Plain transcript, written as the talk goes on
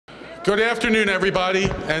Good afternoon, everybody,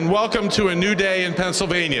 and welcome to a new day in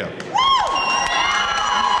Pennsylvania.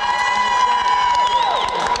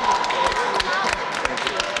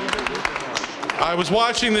 I was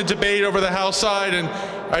watching the debate over the House side, and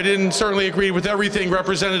I didn't certainly agree with everything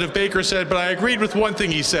Representative Baker said, but I agreed with one thing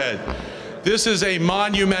he said. This is a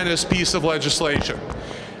monumentous piece of legislation.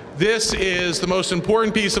 This is the most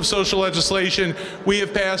important piece of social legislation we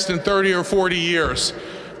have passed in 30 or 40 years.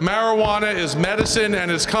 Marijuana is medicine, and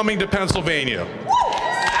it's coming to Pennsylvania.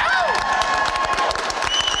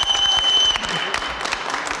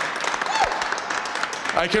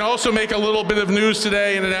 I can also make a little bit of news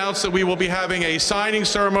today and announce that we will be having a signing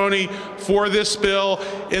ceremony for this bill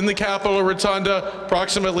in the Capitol Rotunda,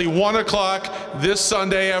 approximately 1 o'clock this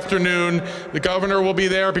Sunday afternoon. The governor will be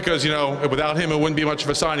there because, you know, without him it wouldn't be much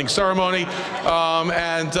of a signing ceremony. We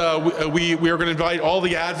are going to invite all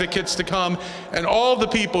the advocates to come and all the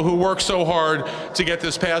people who worked so hard to get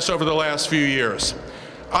this passed over the last few years.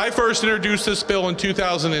 I first introduced this bill in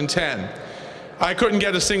 2010. I couldn't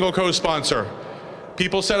get a single co-sponsor.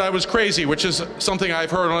 People said I was crazy, which is something I've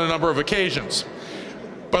heard on a number of occasions.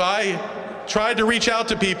 But I tried to reach out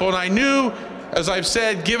to people, and I knew, as I've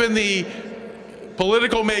said, given the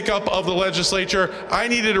political makeup of the legislature, I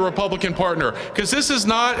needed a Republican partner, because this is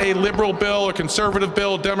not a liberal bill, a conservative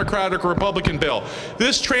bill, Democratic or Republican bill.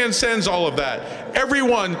 This transcends all of that.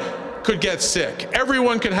 Everyone could get sick.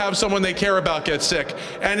 Everyone could have someone they care about get sick.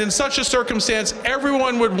 And in such a circumstance,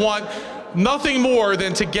 everyone would want nothing more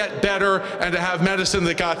than to get better and to have medicine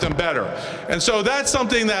that got them better. And so that's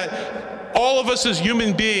something that all of us as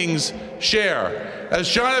human beings share. As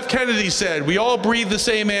John F. Kennedy said, we all breathe the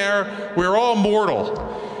same air, we're all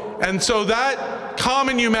mortal. And so that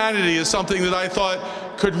common humanity is something that I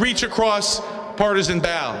thought could reach across partisan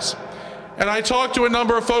bounds. And I talked to a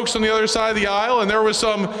number of folks on the other side of the aisle, and there was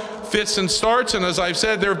some fits and starts, and as I've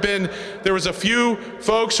said, there was a few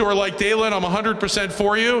folks who are like, Daylin, I'm 100%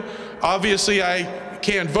 for you. Obviously, I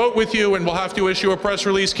can't vote with you, and we'll have to issue a press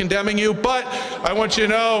release condemning you, but I want you to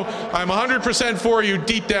know I'm 100% for you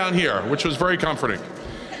deep down here, which was very comforting.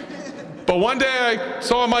 But one day I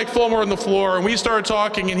saw Mike Folmer on the floor, and we started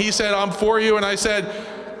talking, and he said, I'm for you, and I said,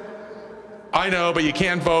 I know, but you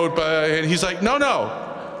can't vote, and he's like, no,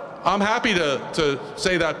 I'm happy to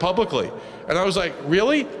say that publicly. And I was like,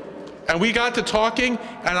 really? And we got to talking,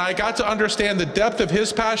 and I got to understand the depth of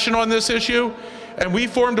his passion on this issue, and we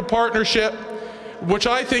formed a partnership which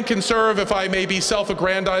I think can serve, if I may be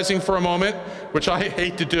self-aggrandizing for a moment, which I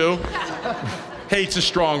hate to do. Hate's a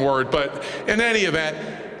strong word, but in any event,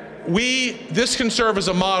 this can serve as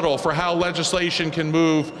a model for how legislation can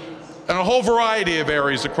move in a whole variety of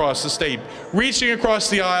areas across the state, reaching across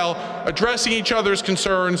the aisle, addressing each other's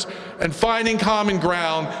concerns, and finding common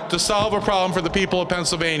ground to solve a problem for the people of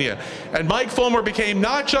Pennsylvania. And Mike Folmer became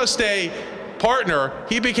not just a partner,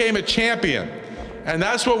 he became a champion. And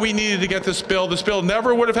that's what we needed to get this bill. This bill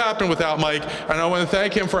never would have happened without Mike, and I want to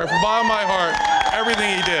thank him from the bottom of my heart,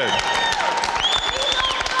 everything he did.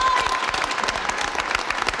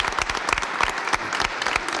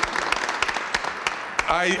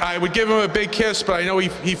 I would give him a big kiss, but I know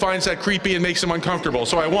he finds that creepy and makes him uncomfortable,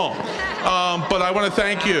 so I won't. But I want to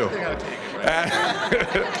thank you.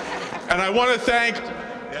 And I want to thank,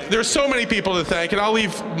 there's so many people to thank, and I'll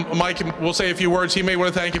leave Mike, we'll say a few words. He may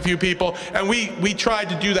want to thank a few people. And we tried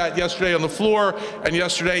to do that yesterday on the floor and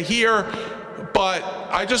yesterday here, but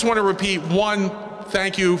I just want to repeat one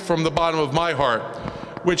thank you from the bottom of my heart,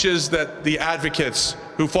 which is that the advocates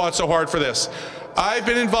who fought so hard for this. I've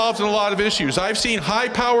been involved in a lot of issues. I've seen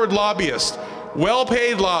high-powered lobbyists,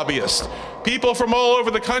 well-paid lobbyists, people from all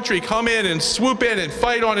over the country come in and swoop in and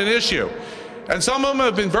fight on an issue. And some of them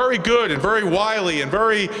have been very good and very wily and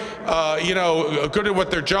very, good at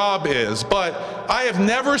what their job is. But I have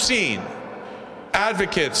never seen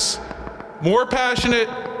advocates more passionate,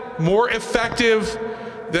 more effective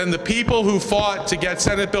than the people who fought to get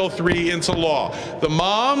Senate Bill 3 into law. The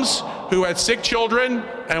moms who had sick children,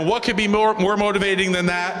 and what could be more motivating than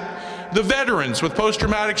that? The veterans with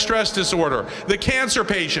post-traumatic stress disorder, the cancer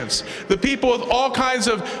patients, the people with all kinds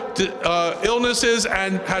of illnesses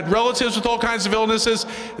and had relatives with all kinds of illnesses.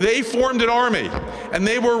 They formed an army, and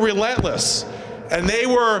they were relentless, and they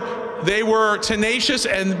were tenacious,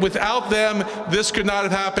 and without them, this could not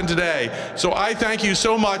have happened today. So I thank you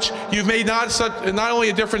so much. You've made not only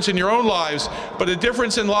a difference in your own lives, but a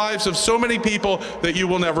difference in lives of so many people that you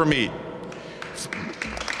will never meet.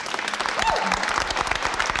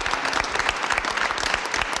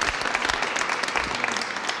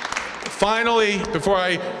 Finally, before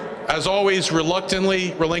I, as always,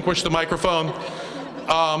 reluctantly relinquish the microphone,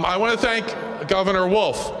 I want to thank Governor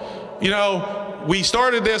Wolf. You know, we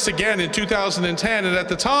started this again in 2010, and at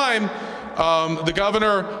the time, the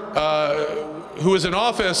governor who was in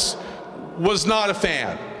office was not a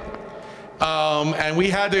fan. And we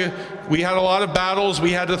had a lot of battles.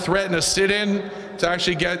 We had to threaten a sit-in to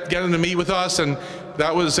actually get him to meet with us, and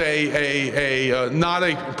that was not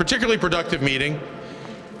a particularly productive meeting.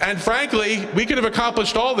 And frankly, we could have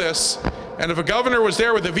accomplished all this, and if a governor was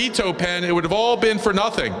there with a veto pen, it would have all been for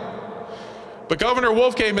nothing. But Governor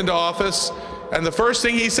Wolf came into office, and the first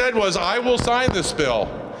thing he said was, "I will sign this bill."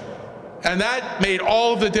 And that made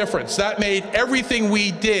all of the difference. That made everything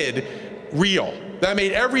we did real. That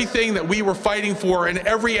made everything that we were fighting for and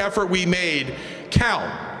every effort we made count.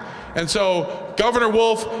 And so Governor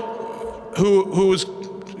Wolf, who was,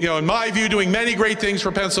 in my view, doing many great things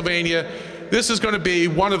for Pennsylvania, this is going to be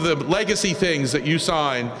one of the legacy things that you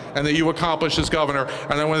sign and that you accomplish as governor.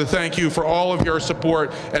 And I want to thank you for all of your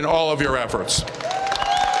support and all of your efforts.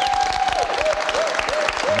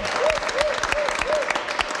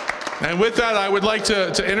 And with that, I would like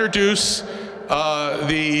to introduce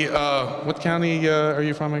what county are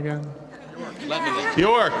you from again?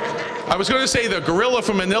 York. I was going to say the gorilla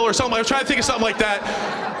from Manila or something. I was trying to think of something like that.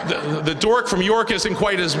 The dork from York isn't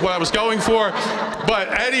quite as what I was going for.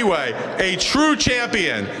 But anyway, a true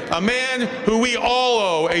champion, a man who we all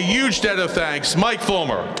owe a huge debt of thanks, Mike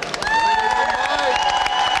Folmer.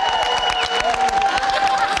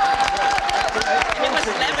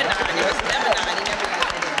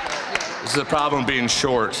 This is a problem being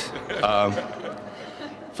short.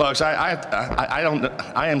 Folks,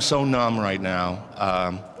 I am so numb right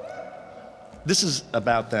now. This is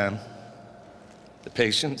about them, the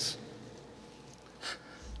patients.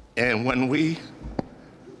 And when we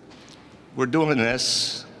were doing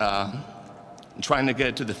this, trying to get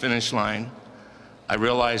it to the finish line, I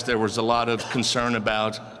realized there was a lot of concern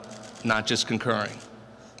about not just concurring.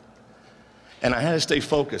 And I had to stay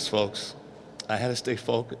focused, folks. I had to stay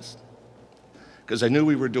focused, because I knew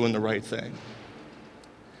we were doing the right thing.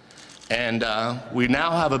 And we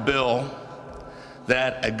now have a bill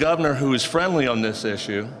that a governor who is friendly on this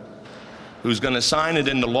issue, who's going to sign it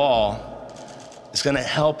into law, is going to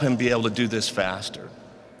help him be able to do this faster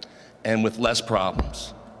and with less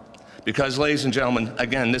problems. Because, ladies and gentlemen,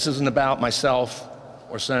 again, this isn't about myself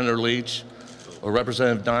or Senator Leach or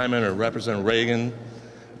Representative Diamond or Representative Reagan,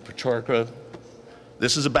 Patriarca.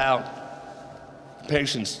 This is about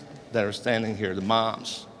patients that are standing here, the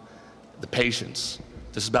moms, the patients.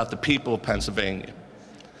 This is about the people of Pennsylvania.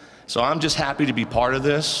 So I'm just happy to be part of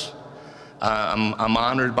this. I'm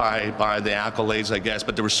honored by the accolades, I guess,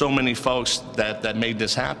 but there were so many folks that made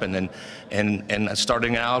this happen. And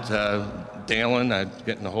starting out, Daylin,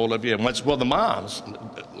 getting a hold of you, and well, the moms,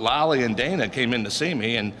 Lolly and Dana came in to see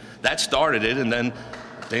me, and that started it. And then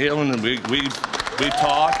Daylin and we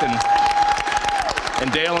talked,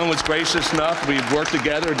 and Daylin was gracious enough. We worked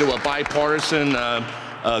together to do a bipartisan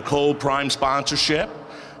cold prime sponsorship.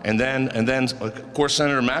 And then, of course,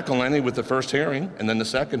 Senator McElhenney with the first hearing, and then the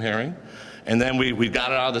second hearing. And then we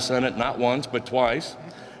got it out of the Senate not once, but twice.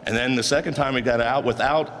 And then the second time we got it out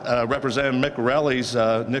without Representative Nick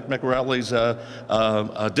McRelly's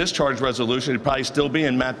discharge resolution. It'd probably still be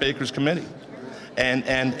in Matt Baker's committee.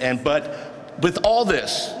 But with all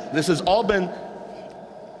this has all been,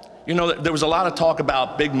 there was a lot of talk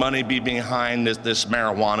about big money behind this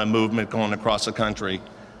marijuana movement going across the country.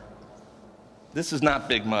 This is not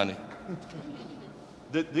big money.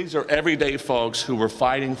 These are everyday folks who were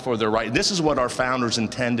fighting for their right. This is what our founders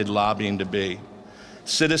intended lobbying to be.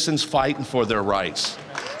 Citizens fighting for their rights.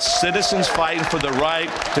 Citizens fighting for the right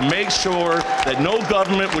to make sure that no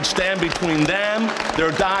government would stand between them,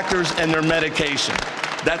 their doctors, and their medication.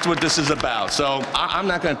 That's what this is about. So I'm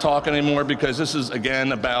not going to talk anymore, because this is,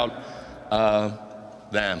 again, about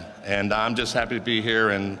them. And I'm just happy to be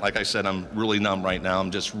here. And like I said, I'm really numb right now.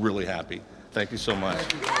 I'm just really happy. Thank you so much.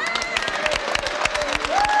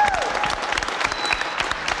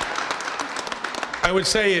 I would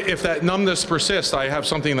say if that numbness persists, I have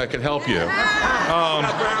something that could help you.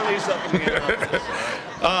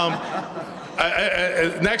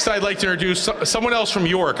 Next, I'd like to introduce someone else from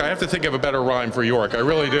York. I have to think of a better rhyme for York. I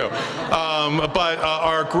really do. But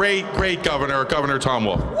our great governor, Governor Tom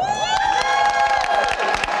Wolf.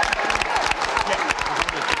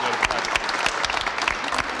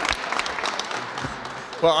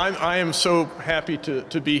 Well, I am so happy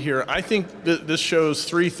to be here. I think that this shows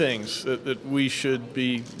three things that we should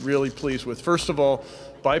be really pleased with. First of all,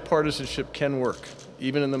 bipartisanship can work,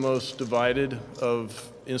 even in the most divided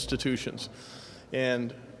of institutions.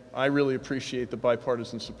 And I really appreciate the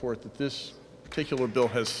bipartisan support that this particular bill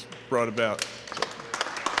has brought about.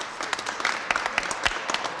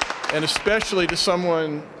 and especially to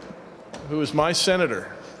someone who is my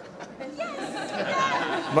senator,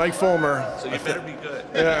 Mike Folmer. So you better be good.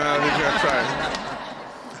 Yeah, I'm trying.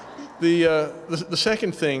 The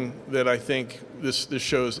second thing that I think this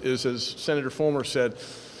shows is, as Senator Folmer said,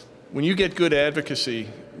 when you get good advocacy,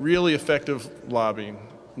 really effective lobbying,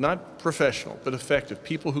 not professional, but effective,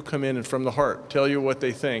 people who come in and from the heart tell you what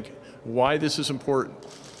they think, why this is important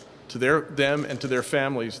to them and to their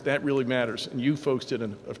families, that really matters. And you folks did a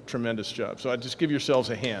tremendous job. So I'd just give yourselves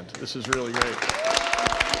a hand. This is really great.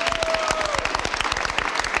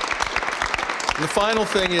 And the final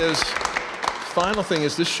thing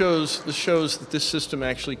is this shows that this system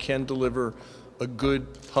actually can deliver a good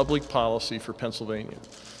public policy for Pennsylvania.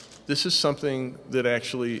 This is something that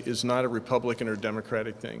actually is not a Republican or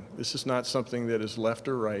Democratic thing. This is not something that is left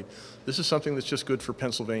or right. This is something that's just good for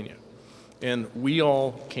Pennsylvania. And we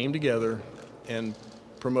all came together and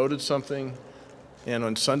promoted something, and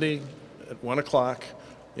on Sunday at 1 o'clock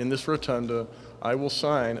in this rotunda, I will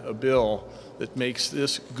sign a bill that makes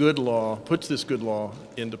this good law, puts this good law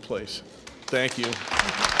into place. Thank you.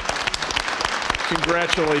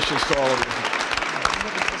 Congratulations to all of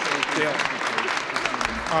you.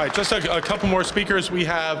 All right, just a couple more speakers. We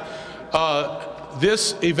have,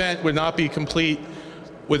 this event would not be complete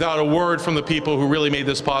without a word from the people who really made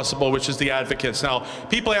this possible, which is the advocates. Now,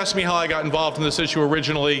 people ask me how I got involved in this issue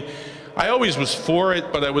originally. I always was for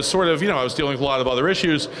it, but I was sort of, I was dealing with a lot of other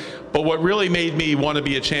issues. But what really made me want to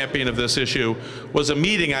be a champion of this issue was a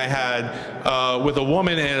meeting I had with a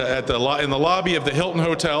woman in the lobby of the Hilton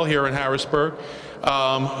Hotel here in Harrisburg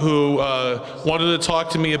who wanted to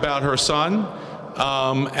talk to me about her son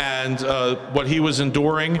and what he was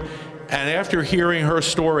enduring. And after hearing her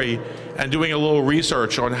story and doing a little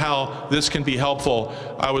research on how this can be helpful,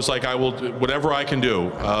 I was like, I will do whatever I can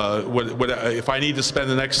do. If I need to spend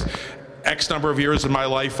the next X number of years of my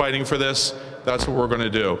life fighting for this, that's what we're going to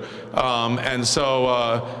do. And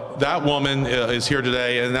so that woman is here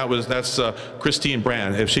today, and that's Christine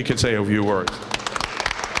Brand, if she could say a few words.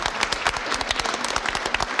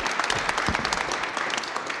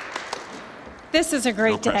 This is a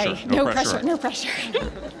great day. No pressure, no pressure.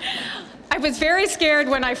 I was very scared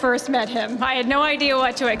when I first met him. I had no idea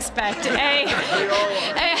what to expect.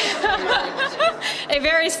 A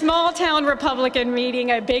very small town Republican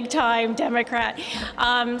meeting a big time Democrat.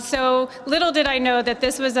 So little did I know that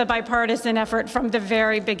this was a bipartisan effort from the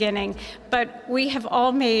very beginning. But we have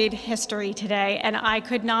all made history today, and I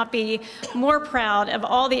could not be more proud of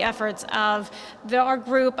all the efforts of our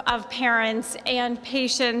group of parents and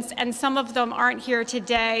patients, and some of them aren't here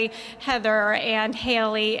today, Heather and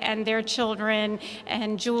Haley and their children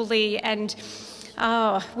and Julie, and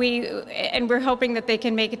we're hoping that they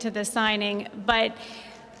can make it to the signing. But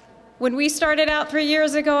when we started out 3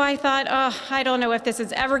 years ago, I thought, I don't know if this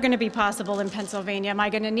is ever going to be possible in Pennsylvania. Am I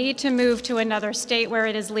going to need to move to another state where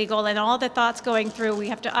it is legal? And all the thoughts going through, we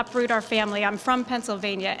have to uproot our family. I'm from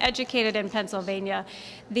Pennsylvania, educated in Pennsylvania.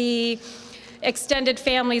 The extended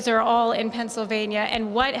families are all in Pennsylvania,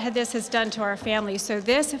 and what this has done to our families. So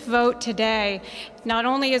this vote today not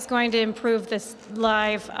only is going to improve the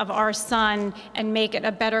life of our son and make it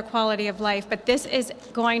a better quality of life, but this is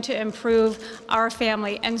going to improve our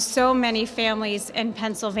family and so many families in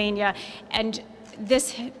Pennsylvania. And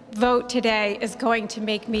this vote today is going to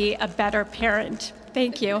make me a better parent.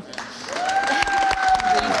 Thank you.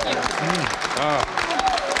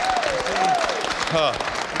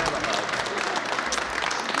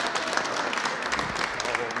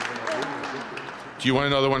 Do you want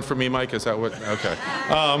another one from me, Mike? Is that what? Okay.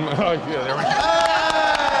 Yeah, there we go.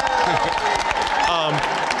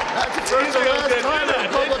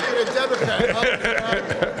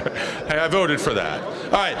 Hey, I voted for that.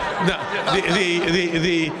 All right.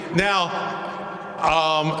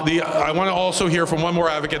 I want to also hear from one more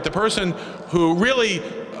advocate, the person who really,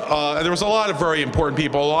 there was a lot of very important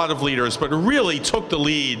people, a lot of leaders, but really took the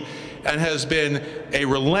lead and has been a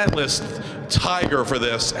relentless tiger for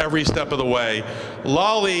this every step of the way.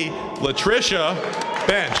 Lolly Latricia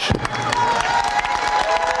Bench.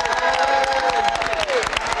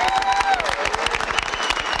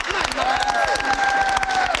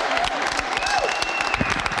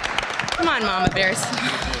 Come on, Mama Bears.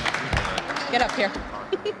 Get up here.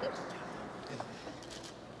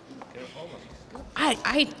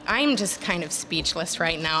 I'm just kind of speechless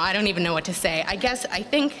right now. I don't even know what to say. I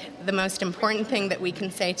think the most important thing that we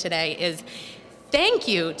can say today is thank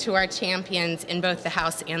you to our champions in both the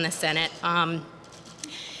House and the Senate.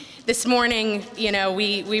 This morning,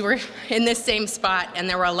 we were in this same spot, and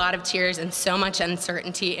there were a lot of tears and so much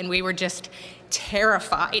uncertainty, and we were just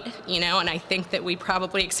terrified, and I think that we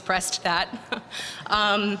probably expressed that.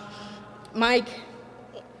 Mike,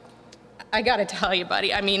 I gotta tell you,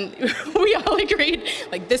 buddy, I mean, we all agreed,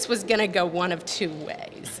 like, this was gonna go one of two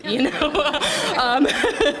ways, you know?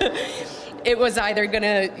 It was either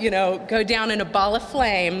gonna, you know, go down in a ball of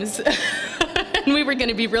flames, and we were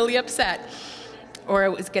gonna be really upset, or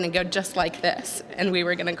it was gonna go just like this, and we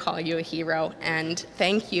were gonna call you a hero. And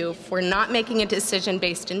thank you for not making a decision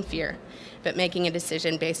based in fear, but making a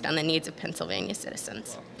decision based on the needs of Pennsylvania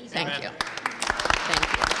citizens. Thank you. Thank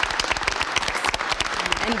you.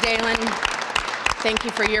 And Daylin, thank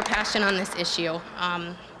you for your passion on this issue.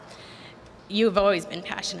 You've always been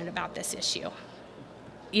passionate about this issue.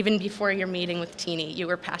 Even before your meeting with Teeny, you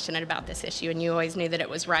were passionate about this issue, and you always knew that it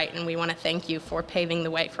was right, and we want to thank you for paving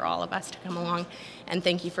the way for all of us to come along, and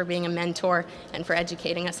thank you for being a mentor and for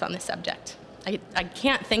educating us on the subject. I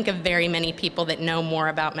can't think of very many people that know more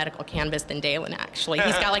about medical cannabis than Daylin, actually.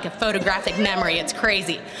 He's got like a photographic memory. It's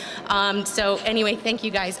crazy. So anyway, thank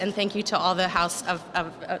you guys, and thank you to all the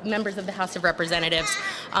members of the House of Representatives.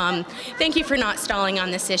 Thank you for not stalling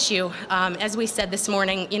on this issue. As we said this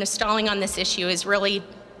morning, you know, stalling on this issue is really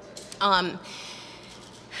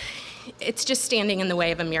it's just standing in the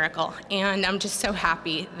way of a miracle. And I'm just so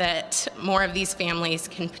happy that more of these families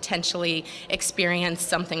can potentially experience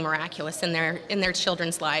something miraculous in their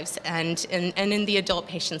children's lives and in the adult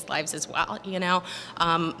patients' lives as well. You know,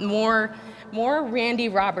 more Randy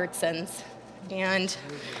Robertsons and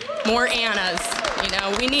more Annas. You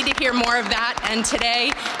know, we need to hear more of that, and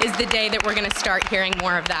today is the day that we're going to start hearing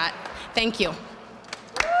more of that. Thank you.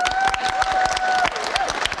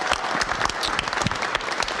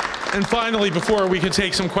 And finally, before we can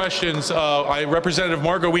take some questions, Representative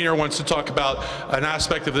Margot Wiener wants to talk about an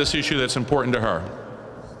aspect of this issue that's important to her.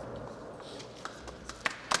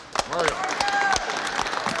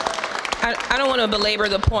 I don't want to belabor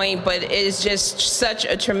the point, but it is just such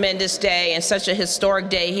a tremendous day and such a historic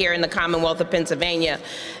day here in the Commonwealth of Pennsylvania.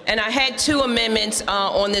 And I had two amendments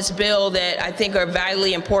on this bill that I think are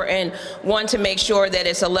vitally important. One, to make sure that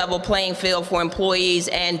it's a level playing field for employees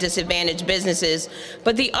and disadvantaged businesses.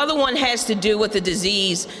 But the other one has to do with a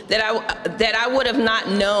disease that I would have not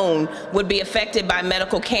known would be affected by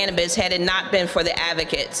medical cannabis had it not been for the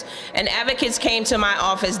advocates. And advocates came to my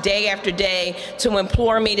office day after day to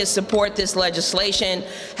implore me to support this legislation.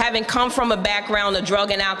 Having come from a background of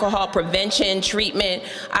drug and alcohol prevention, treatment,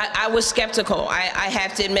 I was skeptical. I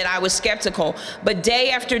have to admit I was skeptical. But day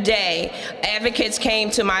after day, advocates came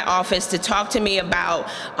to my office to talk to me about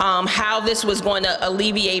how this was going to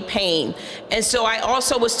alleviate pain. And so I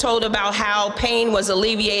also was told about how pain was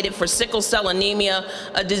alleviated for sickle cell anemia,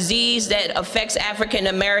 a disease that affects African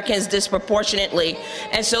Americans disproportionately.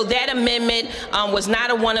 And so that amendment was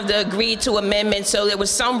not one of the agreed to amendments, so there was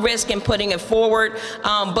some risk in putting it forward,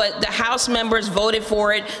 but the House members voted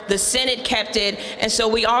for it, the Senate kept it, and so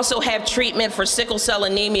we also have treatment for sickle cell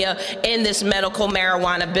anemia in this medical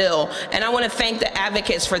marijuana bill. And I want to thank the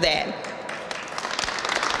advocates for that.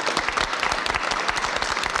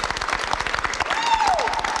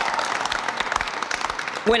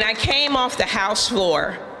 When I came off the House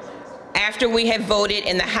floor, after we had voted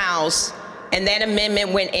in the House and that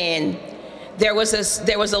amendment went in, there was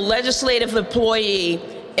a legislative employee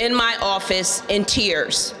in my office in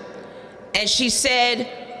tears. And she said,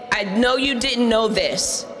 "I know you didn't know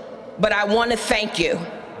this, but I want to thank you."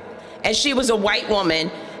 And she was a white woman,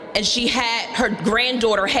 and her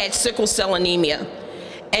granddaughter had sickle cell anemia.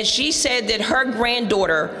 And she said that her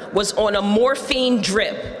granddaughter was on a morphine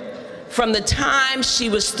drip from the time she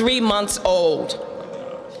was 3 months old.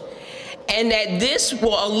 And that this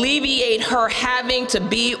will alleviate her having to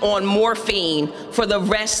be on morphine for the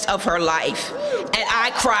rest of her life. And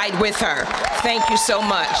I cried with her. Thank you so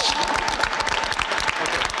much.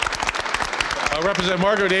 Representative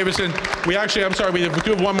Margo Davison, we do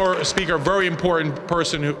have one more speaker, a very important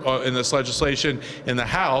person in this legislation in the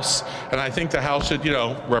House, and I think the House should, you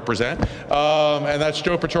know, represent, and that's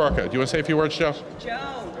Joe Petrarca. Do you want to say a few words, Joe? Joe.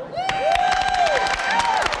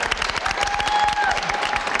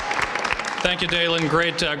 Thank you, Daylin.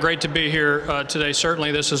 Great to be here today.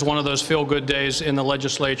 Certainly, this is one of those feel-good days in the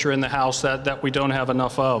legislature, in the House, that we don't have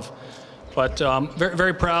enough of. But very,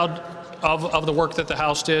 very proud of the work that the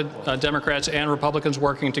House did, Democrats and Republicans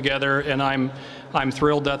working together, and I'm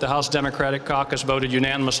thrilled that the House Democratic Caucus voted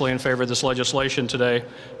unanimously in favor of this legislation today.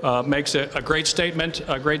 Makes it a great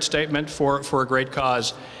statement for a great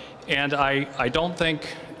cause. And I don't think,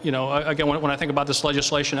 you know, again, when I think about this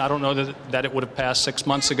legislation, I don't know that it would have passed 6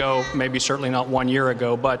 months ago, maybe certainly not 1 year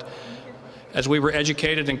ago, but as we were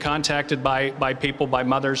educated and contacted by people, by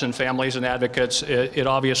mothers and families and advocates, it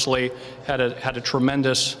obviously had a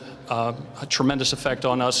tremendous effect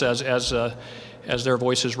on us as their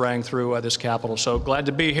voices rang through this Capitol. So glad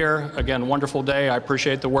to be here. Again, wonderful day. I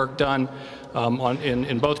appreciate the work done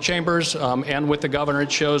in both chambers and with the governor.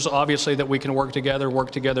 It shows, obviously, that we can work together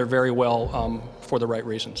very well for the right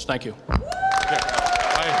reasons. Thank you.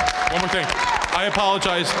 One more thing. I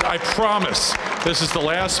apologize. I promise this is the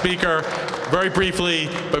last speaker. Very briefly,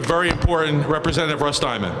 but very important, Representative Russ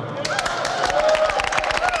Diamond.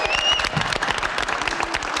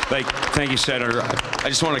 Thank you, Senator. I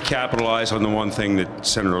just want to capitalize on the one thing that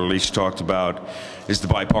Senator Leach talked about, is the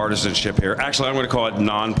bipartisanship here. Actually, I'm going to call it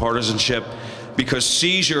nonpartisanship, because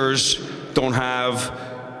seizures don't have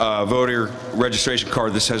a voter registration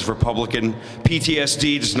card that says Republican.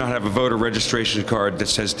 PTSD does not have a voter registration card that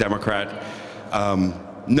says Democrat.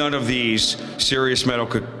 None of these serious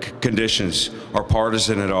medical conditions are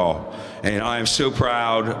partisan at all. And I am so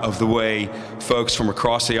proud of the way folks from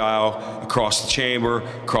across the aisle, across the chamber,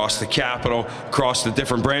 across the Capitol, across the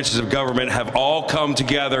different branches of government have all come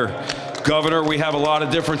together. Governor, we have a lot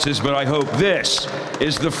of differences, but I hope this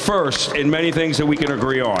is the first in many things that we can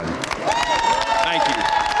agree on. Thank you.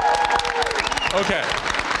 Okay.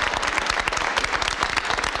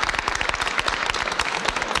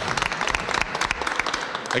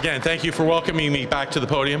 Again, thank you for welcoming me back to the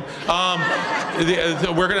podium.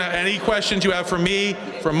 We're gonna, any questions you have for me,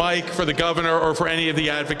 for Mike, for the governor, or for any of the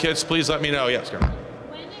advocates, please let me know. Yes, Governor.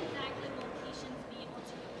 When exactly will patients be able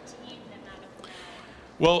to obtain them out of the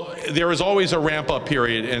law? Well, there is always a ramp-up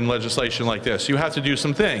period in legislation like this. You have to do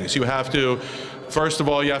some things. You have to, first of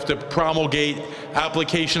all, you have to promulgate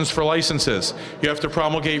applications for licenses. You have to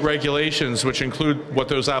promulgate regulations, which include what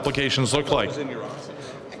those applications look like.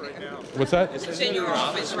 What's that? It's in your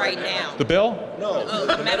office right now. The bill? No.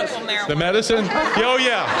 The medical marijuana. The medicine? Oh,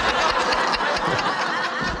 yeah.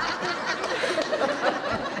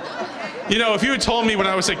 You know, if you had told me when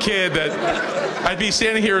I was a kid that I'd be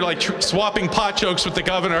standing here like swapping pot jokes with the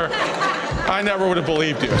governor, I never would have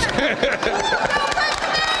believed you.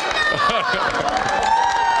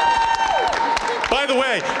 By the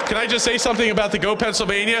way, can I just say something about the Go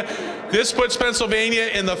Pennsylvania? This puts Pennsylvania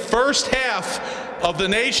in the first half of the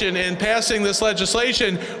nation in passing this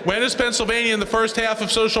legislation. When is Pennsylvania in the first half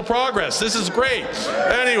of social progress? This is great.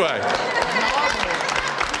 Anyway.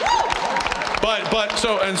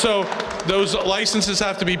 So those licenses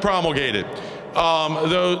have to be promulgated. They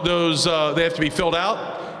have to be filled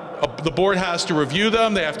out. The board has to review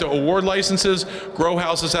them. They have to award licenses. Grow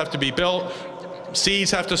houses have to be built.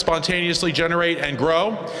 Seeds have to spontaneously generate and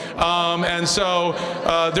grow. There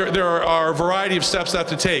are a variety of steps that have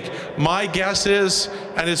to take. My guess is,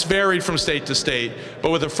 and it's varied from state to state,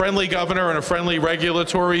 but with a friendly governor and a friendly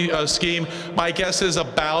regulatory scheme, my guess is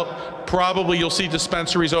probably you'll see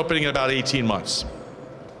dispensaries opening in about 18 months.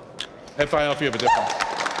 If I don't know if you have a different.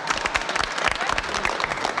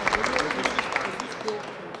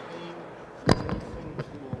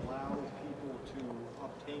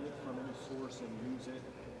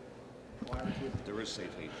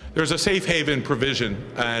 There's a safe haven provision,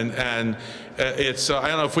 and it's, I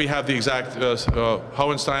don't know if we have the exact,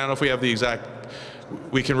 Hohenstein, I don't know if we have the exact,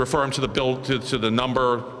 we can refer him to the bill, to the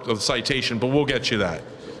number of the citation, but we'll get you that.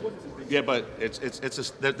 Yeah, but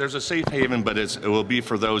there's a safe haven, but it will be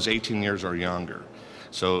for those 18 years or younger.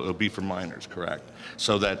 So it'll be for minors, correct?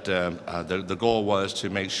 So that the goal was to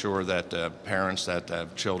make sure that parents that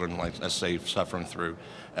have children, like let's say suffering through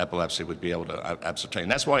epilepsy, would be able to ascertain.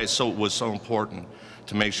 That's why it was so important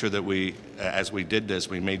to make sure that we, as we did this,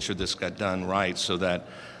 we made sure this got done right, so that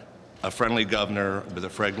a friendly governor with a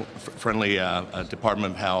friendly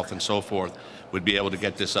Department of Health and so forth would be able to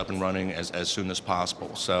get this up and running as soon as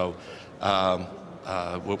possible. So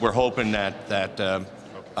we're hoping that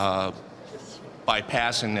by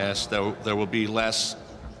passing this, there will be less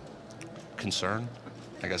concern,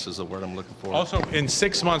 I guess is the word I'm looking for. Also, in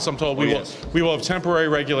 6 months, I'm told we will have temporary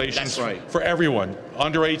regulations for everyone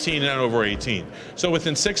under 18 and over 18. So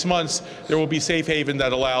within 6 months, there will be safe haven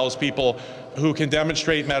that allows people who can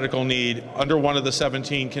demonstrate medical need under one of the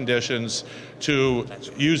 17 conditions to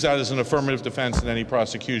use that as an affirmative defense in any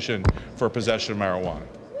prosecution for possession of marijuana.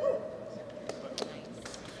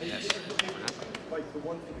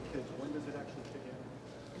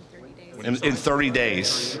 In 30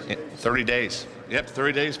 days. 30 days. Yep,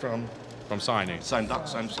 30 days from signing. Signing.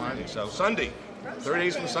 So Sunday. 30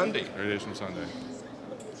 days from Sunday. 30 days from Sunday.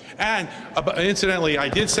 And incidentally, I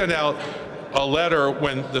did send out a letter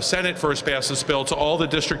when the Senate first passed this bill to all the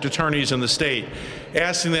district attorneys in the state,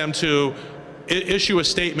 asking them to issue a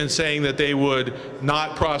statement saying that they would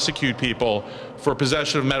not prosecute people for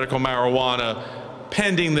possession of medical marijuana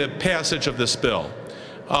pending the passage of this bill.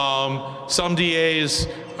 Some DAs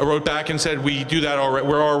wrote back and said, we do that already,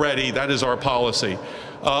 we're already, that is our policy.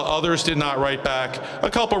 Others did not write back. A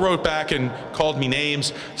couple wrote back and called me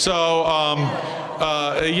names. So,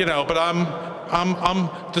 you know, but I'm,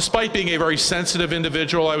 despite being a very sensitive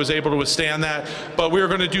individual, I was able to withstand that. But we're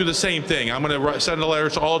going to do the same thing. I'm going to send a letter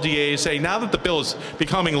to all DAs saying, now that the bill is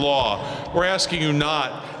becoming law, we're asking you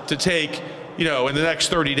not to take, you know, in the next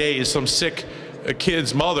 30 days, some sick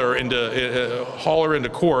kid's mother into, haul her into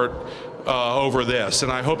court over this.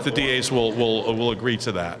 And I hope the DAs will agree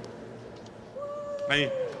to that.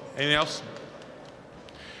 Anything else?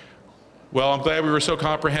 Well, I'm glad we were so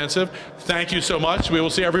comprehensive. Thank you so much. We will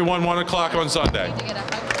see everyone 1 o'clock on Sunday.